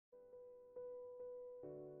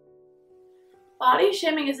Body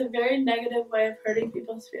shaming is a very negative way of hurting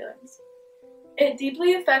people's feelings. It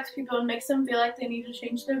deeply affects people and makes them feel like they need to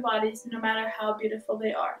change their bodies no matter how beautiful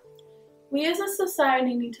they are. We as a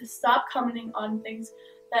society need to stop commenting on things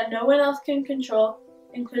that no one else can control,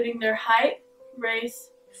 including their height, race,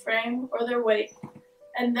 frame, or their weight.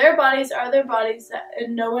 And their bodies are their bodies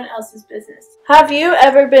and no one else's business. Have you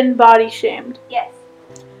ever been body shamed? Yes.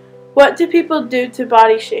 What do people do to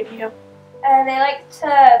body shame you? They like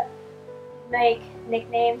to make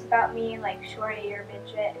nicknames about me, like shorty or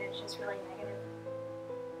midget, and it's just really negative.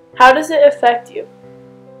 How does it affect you?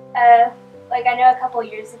 Like I know a couple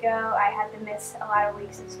years ago I had to miss a lot of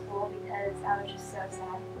weeks of school because I was just so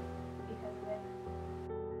sad because of it.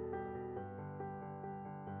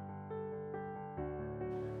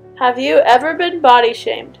 Have you ever been body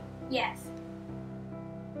shamed? Yes.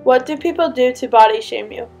 What do people do to body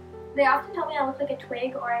shame you? They often tell me I look like a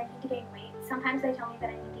twig or I need to gain weight. Sometimes they tell me that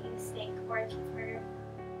I need to eat a steak or a cheeseburger.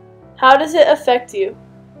 How does it affect you?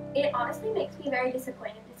 It honestly makes me very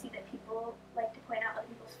disappointed to see that people like to point out other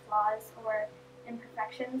people's flaws or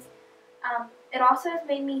imperfections. It also has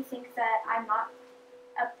made me think that I'm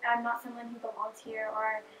not someone who belongs here,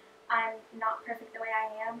 or I'm not perfect the way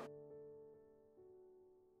I am.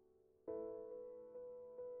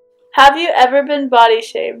 Have you ever been body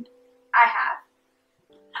shamed? I have.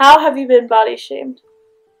 How have you been body shamed?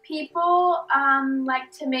 People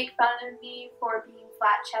like to make fun of me for being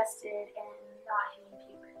flat-chested and not hitting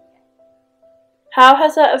puberty yet. How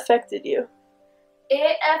has that affected you?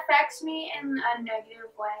 It affects me in a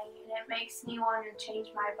negative way, and it makes me want to change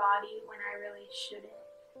my body when I really shouldn't.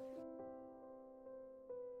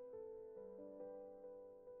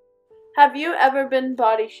 Have you ever been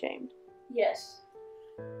body shamed? Yes.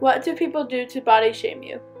 What do people do to body shame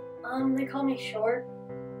you? They call me short.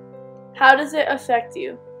 How does it affect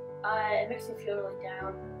you? It makes me feel really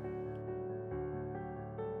down.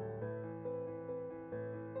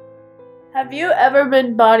 Have you ever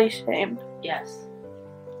been body shamed? Yes.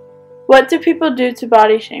 What do people do to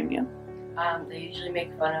body shame you? They usually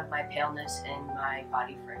make fun of my paleness and my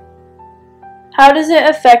body frame. How does it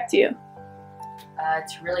affect you?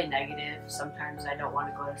 It's really negative. Sometimes I don't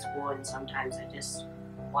want to go to school, and sometimes I just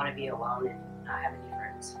want to be alone and not have any friends.